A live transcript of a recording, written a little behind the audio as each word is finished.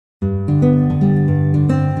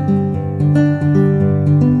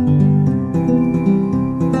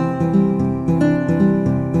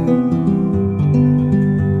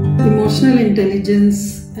Emotional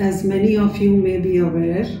intelligence, as many of you may be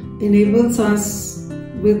aware, enables us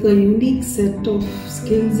with a unique set of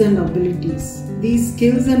skills and abilities. These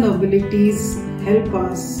skills and abilities help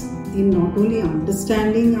us in not only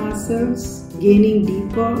understanding ourselves, gaining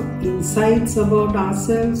deeper insights about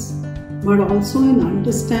ourselves, but also in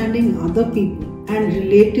understanding other people and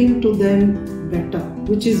relating to them better,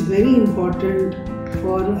 which is very important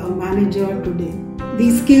for a manager today.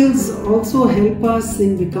 These skills also help us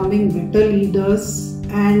in becoming better leaders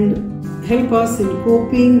and help us in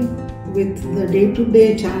coping with the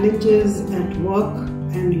day-to-day challenges at work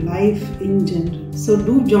and life in general. So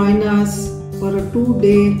do join us for a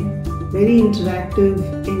 2-day, very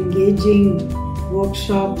interactive, engaging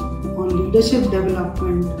workshop on leadership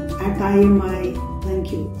development at IMI.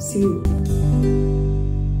 Thank you. See you.